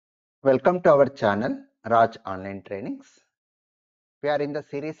Welcome to our channel Raj Online Trainings. We are in the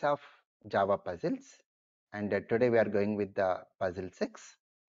series of Java puzzles and today we are going with the puzzle 6.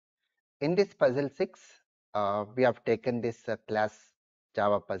 In this puzzle 6, we have taken this class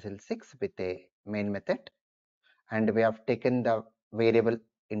Java puzzle 6 with a main method and we have taken the variable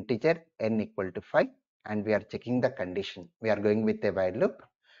integer n equal to 5 and we are checking the condition. We are going with a while loop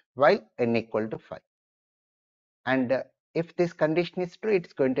while n equal to 5. And if this condition is true,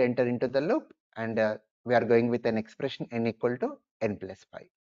 it's going to enter into the loop and we are going with an expression n equal to n plus 5.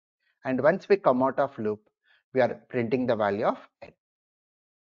 And once we come out of loop, we are printing the value of n.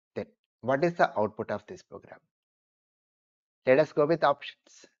 Then what is the output of this program? Let us go with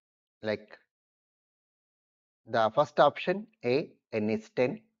options. Like the first option A, n is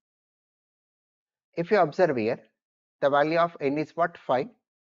 10. If you observe here, the value of n is what? 5.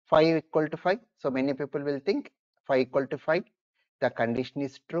 5 equal to 5. So many people will think 5 equal to 5. The condition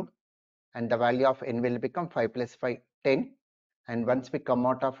is true. And the value of n will become 5 plus 5, 10. And once we come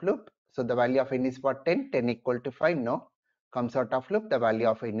out of loop, so the value of n is what? 10. 10 equal to 5, no. Comes out of loop, the value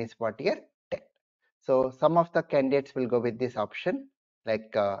of n is what here? 10. So some of the candidates will go with this option,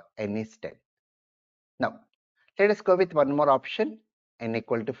 like n is 10. Now, let us go with one more option, n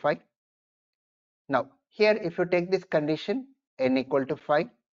equal to 5. Now, here if you take this condition, n equal to 5,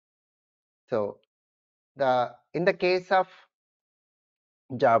 so in the case of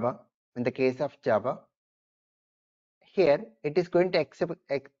Java, here it is going to expect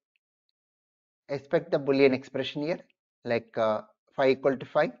the Boolean expression here, like 5 equal to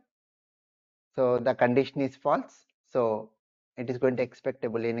 5. So the condition is false. So it is going to expect a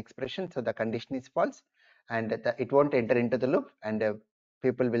Boolean expression. So the condition is false and it won't enter into the loop and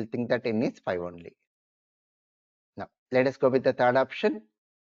people will think that n is 5 only. Now let us go with the third option,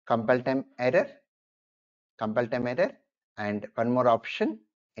 compile time error, and one more option,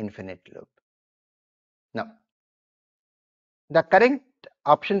 infinite loop. Now the correct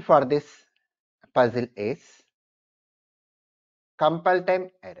option for this puzzle is compile time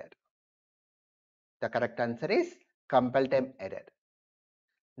error. The correct answer is compile time error.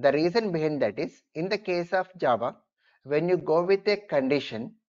 The reason behind that is, in the case of Java, when you go with a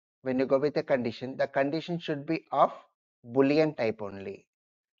condition, the condition should be of Boolean type only.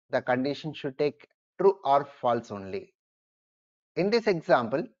 The condition should take true or false only. In this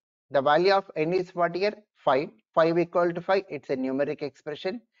example, the value of n is what here? 5. 5 equal to 5. It's a numeric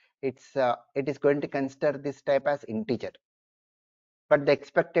expression. It is going to consider this type as integer. But the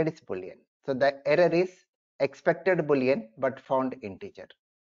expected is Boolean. So the error is expected Boolean but found integer.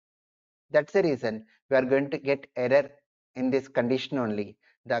 That's the reason we are going to get error in this condition only.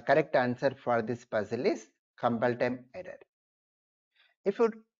 The correct answer for this puzzle is compile time error. If you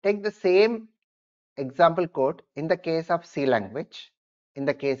take the same example code in the case of C language, when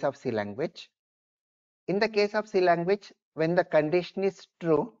the condition is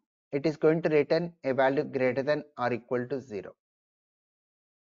true, it is going to return a value greater than or equal to 0.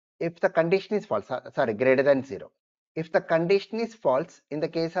 If the condition is false, greater than 0. If the condition is false, in the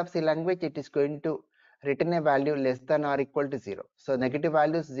case of C language, it is going to return a value less than or equal to 0. So negative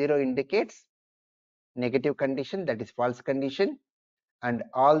values 0 indicates negative condition, that is false condition, and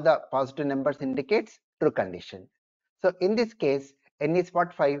all the positive numbers indicates true condition. So in this case, n is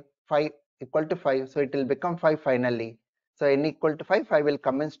what? 5 equal to 5, so it will become 5 finally. So n equal to 5 will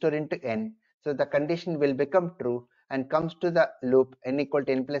come and store into n, so the condition will become true and comes to the loop n equal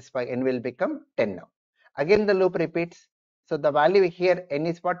to n plus 5, n will become 10 now. Again the loop repeats, so the value here n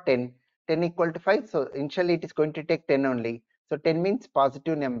is what? 10 equal to 5, so initially it is going to take 10 only, so 10 means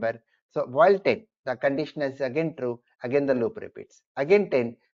positive number. So while 10, the condition is again true, again the loop repeats, again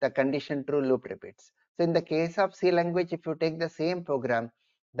 10, the condition true, loop repeats. So in the case of C language, if you take the same program,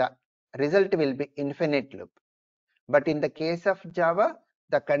 the result will be infinite loop. But in the case of Java,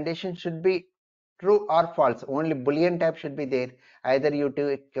 the condition should be true or false. Only Boolean type should be there. Either you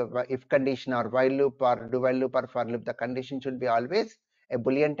take if condition or while loop or do while loop or for loop, the condition should be always a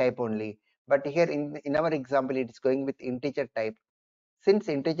Boolean type only. But here in our example, it is going with integer type. Since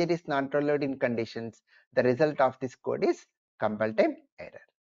integer is not allowed in conditions, the result of this code is compile time error.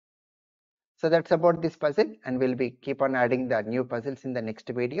 So that's about this puzzle, and we'll be keep on adding the new puzzles in the next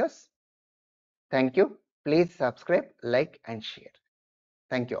videos. Thank you. Please subscribe, like and share.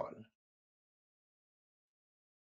 Thank you all.